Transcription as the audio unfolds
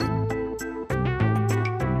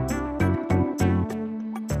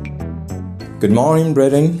Good morning,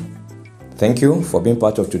 brethren. Thank you for being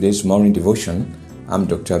part of today's morning devotion. I'm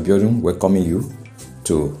Dr. Abiodun, welcoming you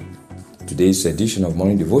to today's edition of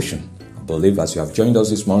morning devotion. I believe as you have joined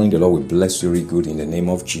us this morning, the Lord will bless you really good in the name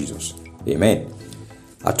of Jesus. Amen.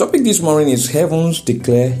 Our topic this morning is Heavens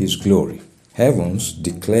Declare His Glory. Heavens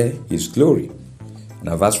declare His glory. And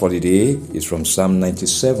our verse for the day is from Psalm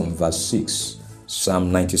 97, verse 6.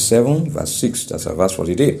 Psalm 97, verse 6. That's our verse for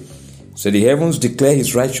the day. So the heavens declare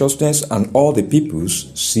His righteousness, and all the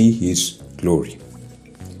peoples see His glory.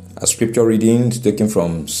 A scripture reading is taken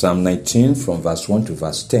from Psalm 19, from verse 1 to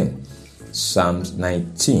verse 10. Psalm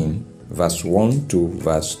 19, verse 1 to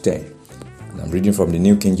verse 10. And I'm reading from the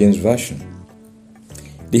New King James Version.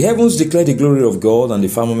 The heavens declare the glory of God, and the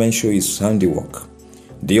firmament show His handiwork.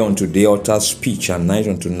 Day unto day utters speech, and night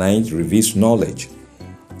unto night reveals knowledge.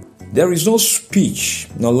 There is no speech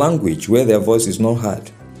nor language where their voice is not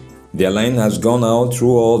heard. Their line has gone out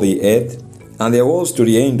through all the earth, and their words to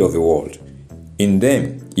the end of the world. In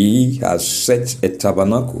them He has set a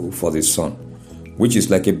tabernacle for the sun, which is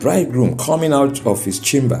like a bridegroom coming out of his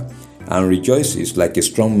chamber, and rejoices like a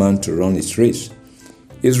strong man to run his race.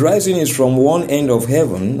 His rising is from one end of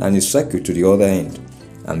heaven, and his circuit to the other end,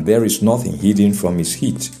 and there is nothing hidden from His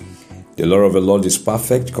heat. The law of the Lord is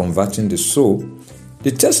perfect, converting the soul.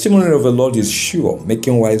 The testimony of the Lord is sure,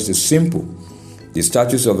 making wise the simple. The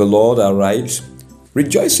statutes of the Lord are right,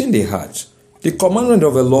 rejoicing the heart. The commandment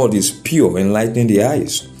of the Lord is pure, enlightening the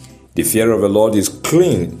eyes. The fear of the Lord is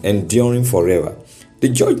clean, enduring forever. The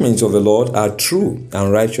judgments of the Lord are true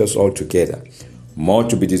and righteous altogether. More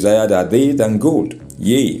to be desired are they than gold,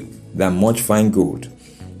 yea, than much fine gold.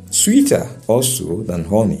 Sweeter also than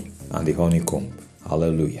honey and the honeycomb.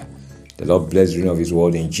 Hallelujah. The Lord bless the reading of His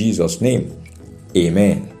word in Jesus' name.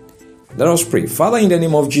 Amen. Let us pray. Father, in the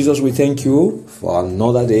name of Jesus, we thank You for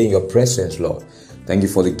another day in Your presence, Lord. Thank You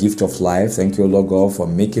for the gift of life. Thank You, Lord God, for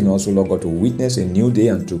making us, Lord God, to witness a new day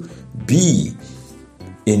and to be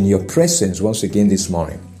in Your presence once again this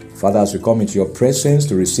morning. Father, as we come into Your presence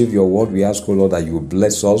to receive Your word, we ask, O Lord, that You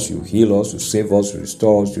bless us, You heal us, You save us, You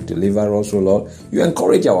restore us, You deliver us, O Lord. You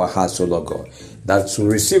encourage our hearts, O Lord God. That to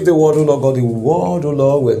receive the word, O Lord God, the word, O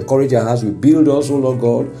Lord, will encourage our hearts, will build us, O Lord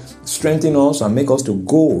God, strengthen us and make us to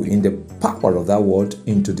go in the power of that word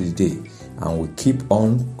into the day. And we keep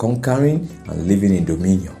on conquering and living in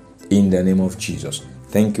dominion. In the name of Jesus.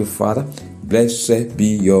 Thank You, Father. Blessed be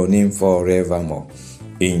Your name forevermore.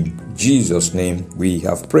 In Jesus' name we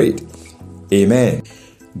have prayed. Amen.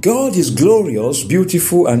 God is glorious,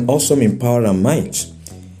 beautiful, and awesome in power and might.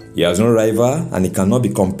 He has no rival, and He cannot be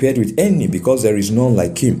compared with any, because there is none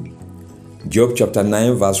like Him. Job chapter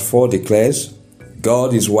 9 verse 4 declares,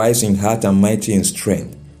 God is wise in heart and mighty in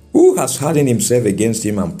strength. Who has hardened himself against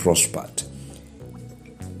Him and prospered?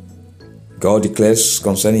 God declares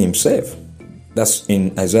concerning Himself. That's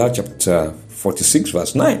in Isaiah chapter 46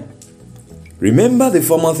 verse 9. Remember the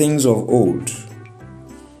former things of old,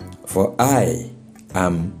 for I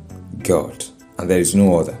am God, and there is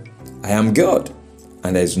no other. I am God,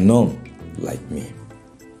 and there is none like me.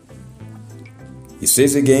 He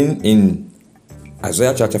says again in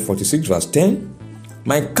Isaiah chapter 46 verse 10,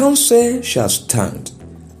 My counsel shall stand,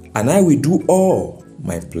 and I will do all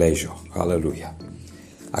my pleasure. Hallelujah.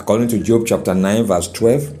 According to Job chapter 9 verse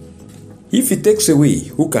 12, if He takes away,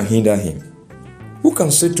 who can hinder Him? Who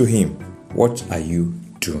can say to Him, what are you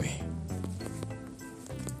doing?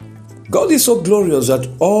 God is so glorious that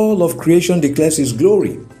all of creation declares His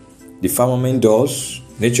glory. The firmament does,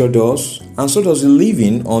 nature does, and so does the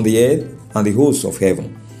living on the earth and the hosts of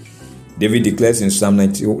heaven. David declares in Psalm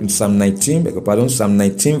 19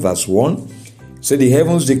 verse 1, say the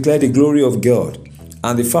heavens declare the glory of God,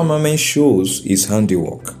 and the firmament shows His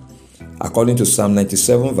handiwork. According to Psalm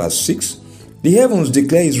 97 verse 6, the heavens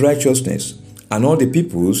declare His righteousness, and all the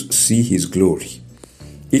peoples see His glory.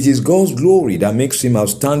 It is God's glory that makes Him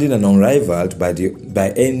outstanding and unrivaled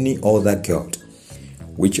by any other God,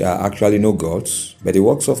 which are actually no gods, but the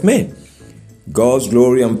works of men. God's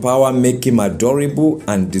glory and power make Him adorable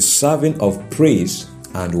and deserving of praise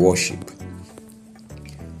and worship.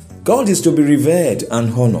 God is to be revered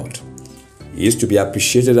and honored. He is to be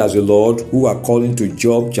appreciated as the Lord, who, according to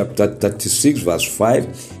Job chapter 36 verse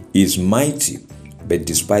 5, is mighty, but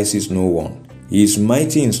despises no one. He is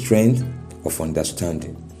mighty in strength of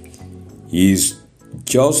understanding. He is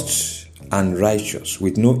just and righteous,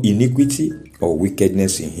 with no iniquity or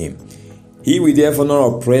wickedness in Him. He will therefore not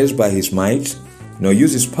oppress by His might, nor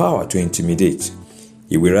use His power to intimidate.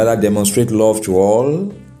 He will rather demonstrate love to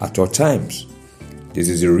all at all times. This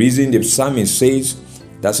is the reason the psalmist says,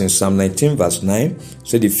 that's in Psalm 19 verse 9,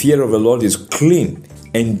 say the fear of the Lord is clean,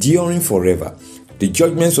 enduring forever. The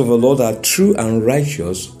judgments of the Lord are true and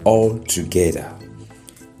righteous altogether.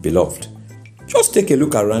 Beloved, just take a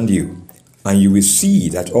look around you and you will see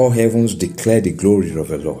that all heavens declare the glory of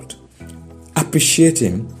the Lord. Appreciate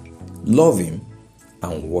Him, love Him,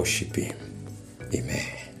 and worship Him. Amen.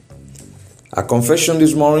 Our confession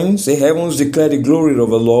this morning, say, heavens declare the glory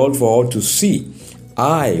of the Lord for all to see.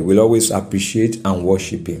 I will always appreciate and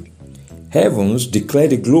worship Him. Heavens declare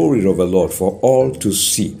the glory of the Lord for all to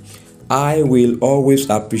see. I will always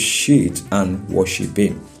appreciate and worship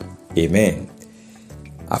Him. Amen.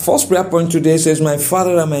 Our first prayer point today says, my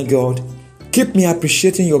Father and my God, keep me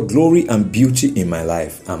appreciating your glory and beauty in my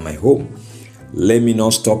life and my home. Let me not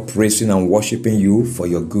stop praising and worshiping you for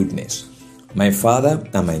your goodness. My Father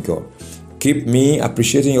and my God, keep me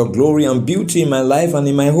appreciating your glory and beauty in my life and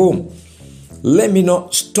in my home. Let me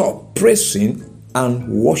not stop praising and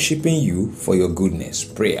worshiping you for your goodness.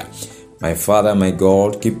 Prayer. My Father, my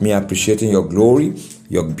God, keep me appreciating your glory,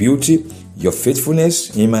 your beauty, your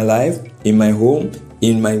faithfulness in my life, in my home,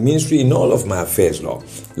 in my ministry, in all of my affairs, Lord.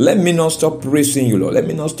 Let me not stop praising you, Lord. Let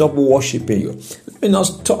me not stop worshiping you. Let me not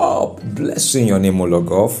stop blessing your name, O Lord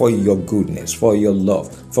God, for your goodness, for your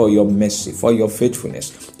love, for your mercy, for your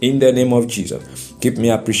faithfulness. In the name of Jesus, keep me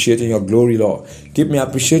appreciating your glory, Lord. Keep me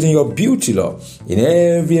appreciating your beauty, Lord, in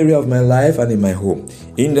every area of my life and in my home.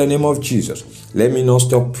 In the name of Jesus, let me not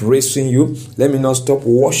stop praising you. Let me not stop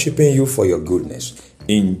worshiping you for your goodness.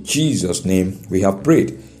 In Jesus' name, we have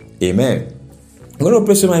prayed. Amen. I'm going to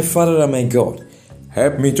pray to my Father and my God.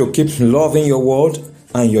 Help me to keep loving your word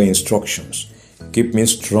and your instructions. Keep me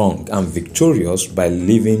strong and victorious by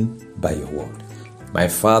living by your word. My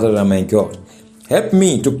Father and my God, help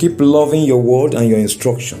me to keep loving your word and your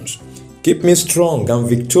instructions. Keep me strong and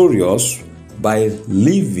victorious by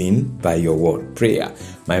living by your word. Prayer.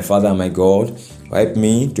 My Father and my God, help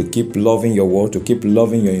me to keep loving your word, to keep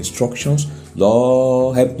loving your instructions.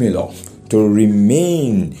 Lord, help me, Lord, to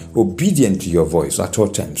remain obedient to your voice at all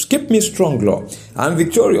times. Keep me strong, Lord, and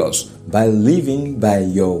victorious by living by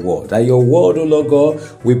your word. That your word, O Lord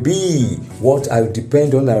God, will be what I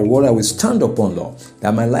depend on, and what I will stand upon, Lord.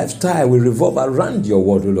 That my lifestyle will revolve around your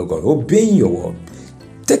word, O Lord God, obeying your word,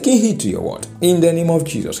 taking heed to your word. In the name of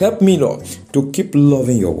Jesus, help me, Lord, to keep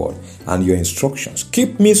loving your word and your instructions.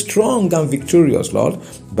 Keep me strong and victorious, Lord,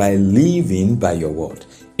 by living by your word.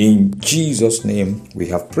 In Jesus' name we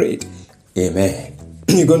have prayed. Amen.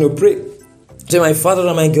 You're going to pray. Say, my Father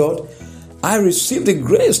and my God, I receive the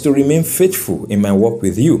grace to remain faithful in my walk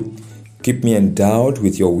with you. Keep me endowed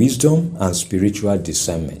with your wisdom and spiritual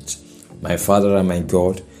discernment. My Father and my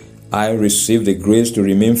God, I receive the grace to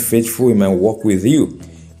remain faithful in my walk with you.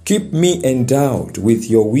 Keep me endowed with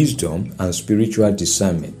your wisdom and spiritual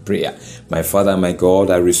discernment. Prayer. My Father and my God,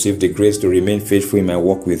 I receive the grace to remain faithful in my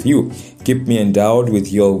walk with you. Keep me endowed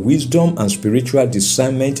with your wisdom and spiritual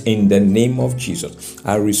discernment in the name of Jesus.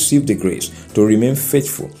 I receive the grace to remain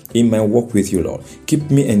faithful in my walk with you, Lord.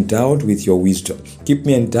 Keep me endowed with your wisdom. Keep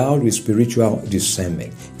me endowed with spiritual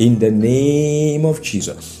discernment in the name of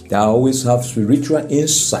Jesus. That I always have spiritual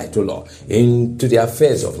insight, O Lord, into the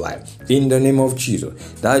affairs of life. In the name of Jesus.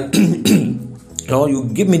 That Lord, you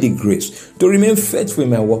give me the grace to remain faithful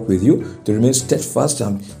in my walk with you, to remain steadfast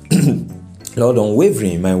and Lord,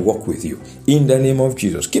 unwavering in my walk with you. In the name of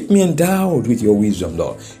Jesus. Keep me endowed with your wisdom,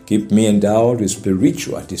 Lord. Keep me endowed with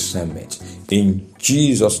spiritual discernment. In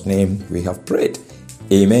Jesus' name we have prayed.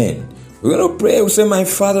 Amen. We're going to pray. We say, my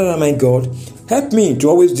Father and my God, help me to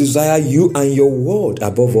always desire you and your word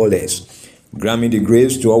above all else. Grant me the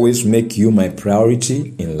grace to always make you my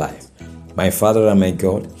priority in life. My Father and my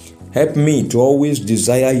God, help me to always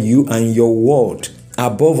desire you and your word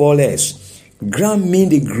above all else. Grant me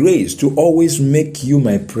the grace to always make you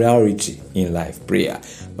my priority in life. Prayer.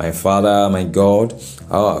 My Father, my God,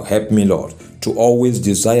 help me, Lord, to always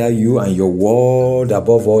desire you and your word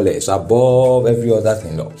above all else, above every other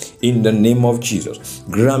thing, Lord. In the name of Jesus,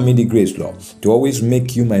 grant me the grace, Lord, to always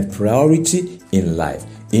make you my priority in life.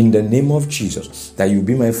 In the name of Jesus, that you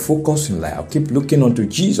be my focus in life. I'll keep looking unto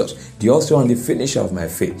Jesus, the author and the finisher of my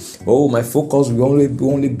faith. Oh, my focus will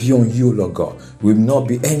only be on you, Lord God. Will not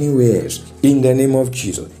be anywhere else. In the name of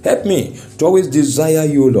Jesus, help me to always desire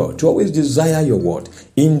you, Lord, to always desire your word.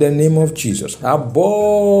 In the name of Jesus,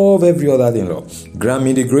 above every other thing, Lord, grant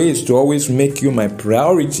me the grace to always make you my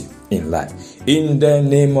priority in life. In the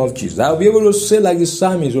name of Jesus, I'll be able to say like the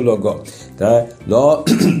psalmist, oh Lord God, that Lord,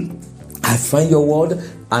 I find your word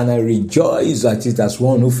and I rejoice at it as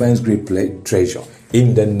one who finds great treasure.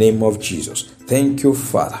 In the name of Jesus. Thank you,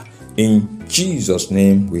 Father. In Jesus'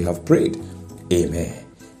 name we have prayed. Amen.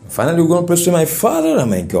 Finally, we're going to pray to my Father and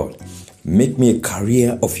my God. Make me a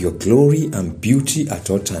carrier of your glory and beauty at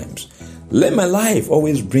all times. Let my life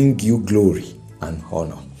always bring you glory and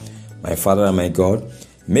honor. My Father and my God,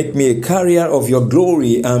 make me a carrier of your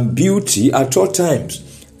glory and beauty at all times.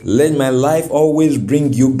 Let my life always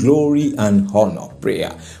bring you glory and honor.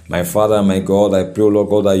 Prayer. My Father and my God, I pray, Lord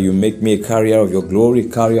God, that you make me a carrier of your glory,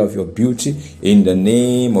 carrier of your beauty, in the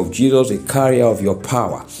name of Jesus, a carrier of your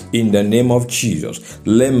power, in the name of Jesus.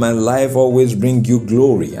 Let my life always bring you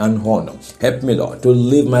glory and honor. Help me, Lord, to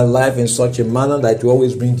live my life in such a manner that it will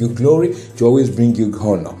always bring you glory, to always bring you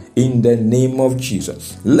honor. In the name of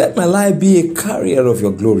Jesus. Let my life be a carrier of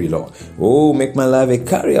your glory, Lord. Oh, make my life a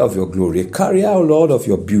carrier of your glory, a carrier, Lord, of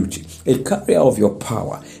your beauty, a carrier of your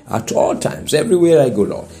power at all times, everywhere I go,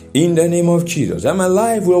 Lord. In the name of Jesus. And my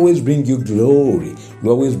life will always bring you glory,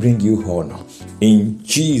 will always bring you honor. In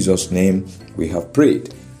Jesus' name we have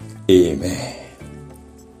prayed. Amen.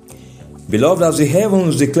 Beloved, as the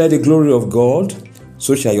heavens declare the glory of God,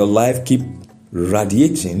 so shall your life keep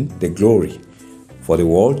radiating the glory for the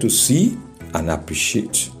world to see and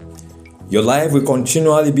appreciate. Your life will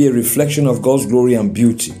continually be a reflection of God's glory and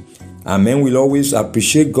beauty, and men will always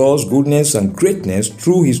appreciate God's goodness and greatness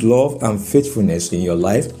through His love and faithfulness in your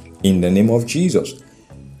life, in the name of Jesus.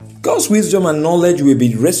 God's wisdom and knowledge will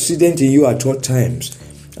be resident in you at all times,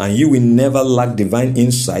 and you will never lack divine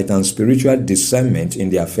insight and spiritual discernment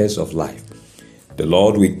in the affairs of life. The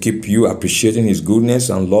Lord will keep you appreciating His goodness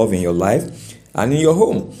and love in your life and in your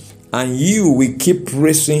home, and you will keep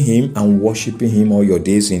praising Him and worshiping Him all your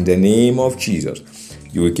days in the name of Jesus.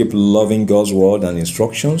 You will keep loving God's word and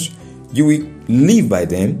instructions. You will live by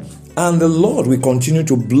them, and the Lord will continue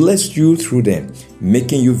to bless you through them,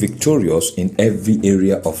 making you victorious in every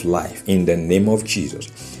area of life in the name of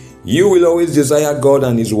Jesus. You will always desire God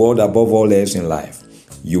and His word above all else in life.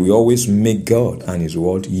 You will always make God and His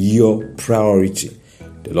word your priority.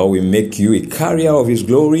 The Lord will make you a carrier of His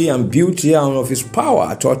glory and beauty and of His power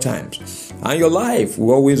at all times. And your life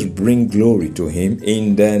will always bring glory to Him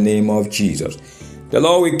in the name of Jesus. The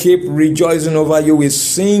Lord will keep rejoicing over you with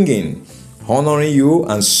singing, honoring you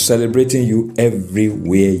and celebrating you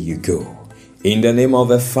everywhere you go. In the name of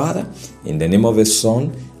the Father, in the name of the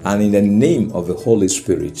Son, and in the name of the Holy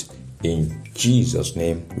Spirit. In Jesus'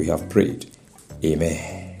 name we have prayed.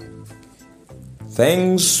 Amen.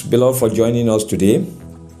 Thanks, beloved, for joining us today.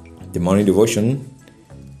 The morning devotion,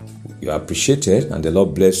 you are appreciated, and the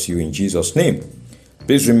Lord bless you in Jesus' name.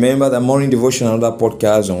 Please remember that morning devotion and other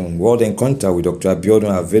podcasts on World Encounter with Dr. Abiodun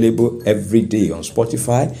are available every day on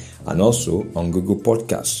Spotify and also on Google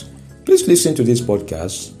Podcasts. Please listen to these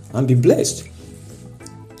podcasts and be blessed.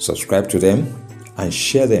 Subscribe to them and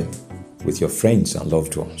share them with your friends and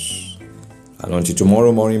loved ones. And until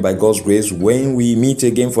tomorrow morning, by God's grace, when we meet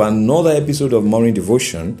again for another episode of morning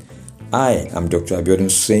devotion, I am Dr.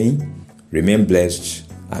 Abiodun saying, remain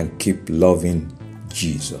blessed and keep loving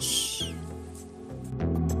Jesus.